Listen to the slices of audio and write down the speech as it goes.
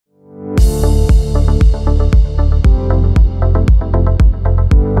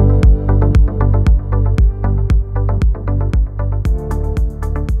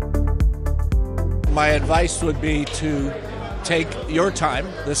advice would be to take your time.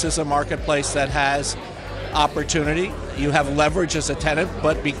 This is a marketplace that has opportunity. You have leverage as a tenant,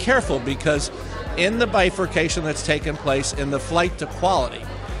 but be careful, because in the bifurcation that's taken place in the flight to quality,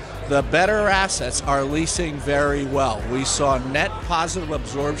 the better assets are leasing very well. We saw net positive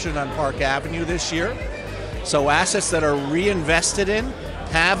absorption on Park Avenue this year. So assets that are reinvested in,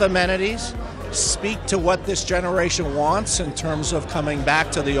 have amenities, speak to what this generation wants in terms of coming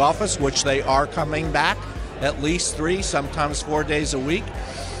back to the office, which they are coming back at least 3, sometimes 4 days a week.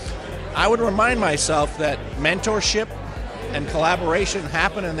 I would remind myself that mentorship and collaboration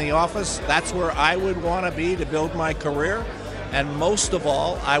happen in the office. That's where I would want to be to build my career. And most of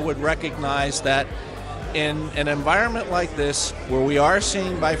all, I would recognize that in an environment like this, where we are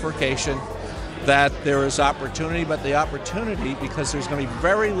seeing bifurcation, that there is opportunity, but the opportunity, because there's going to be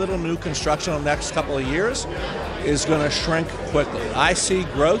very little new construction in the next couple of years, is going to shrink quickly. I see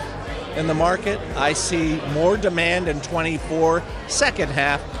growth in the market. I see more demand in 24, second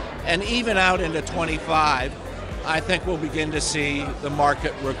half, and even out into 25, I think we'll begin to see the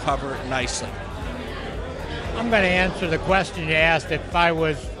market recover nicely. I'm going to answer the question you asked. If I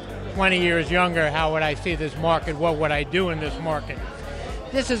was 20 years younger, how would I see this market? What would I do in this market?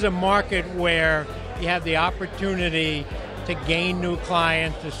 This is a market where you have the opportunity to gain new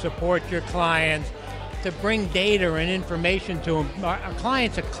clients, to support your clients, to bring data and information to them. Our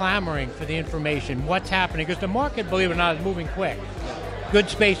clients are clamoring for the information, what's happening, because the market, believe it or not, is moving quick. Good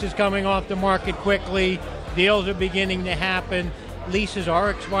space is coming off the market quickly, deals are beginning to happen, leases are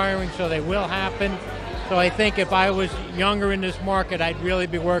expiring, so they will happen. So I think if I was younger in this market, I'd really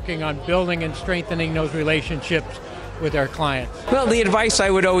be working on building and strengthening those relationships with our clients. Well, the advice I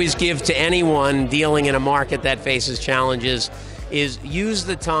would always give to anyone dealing in a market that faces challenges is use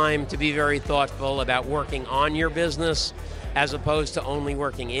the time to be very thoughtful about working on your business as opposed to only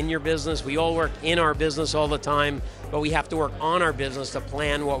working in your business. We all work in our business all the time, but we have to work on our business to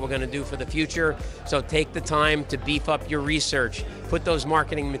plan what we're going to do for the future. So take the time to beef up your research, put those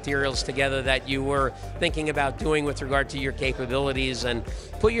marketing materials together that you were thinking about doing with regard to your capabilities, and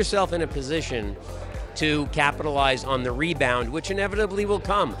put yourself in a position to capitalize on the rebound, which inevitably will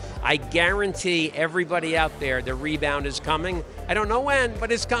come. I guarantee everybody out there the rebound is coming. I don't know when,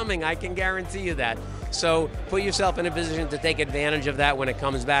 but it's coming. I can guarantee you that. So put yourself in a position to take advantage of that when it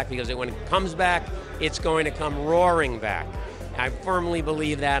comes back, because when it comes back, it's going to come roaring back. I firmly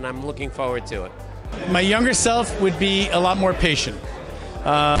believe that, and I'm looking forward to it. My younger self would be a lot more patient.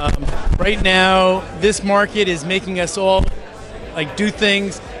 Right now, this market is making us all do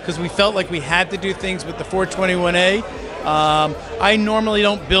things because we felt like we had to do things with the 421A. I normally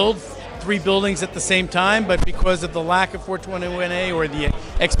don't build 3 buildings at the same time, but because of the lack of 421A or the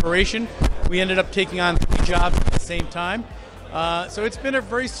expiration, we ended up taking on 3 jobs at the same time. So it's been a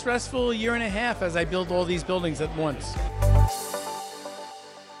very stressful year and a half as I build all these buildings at once.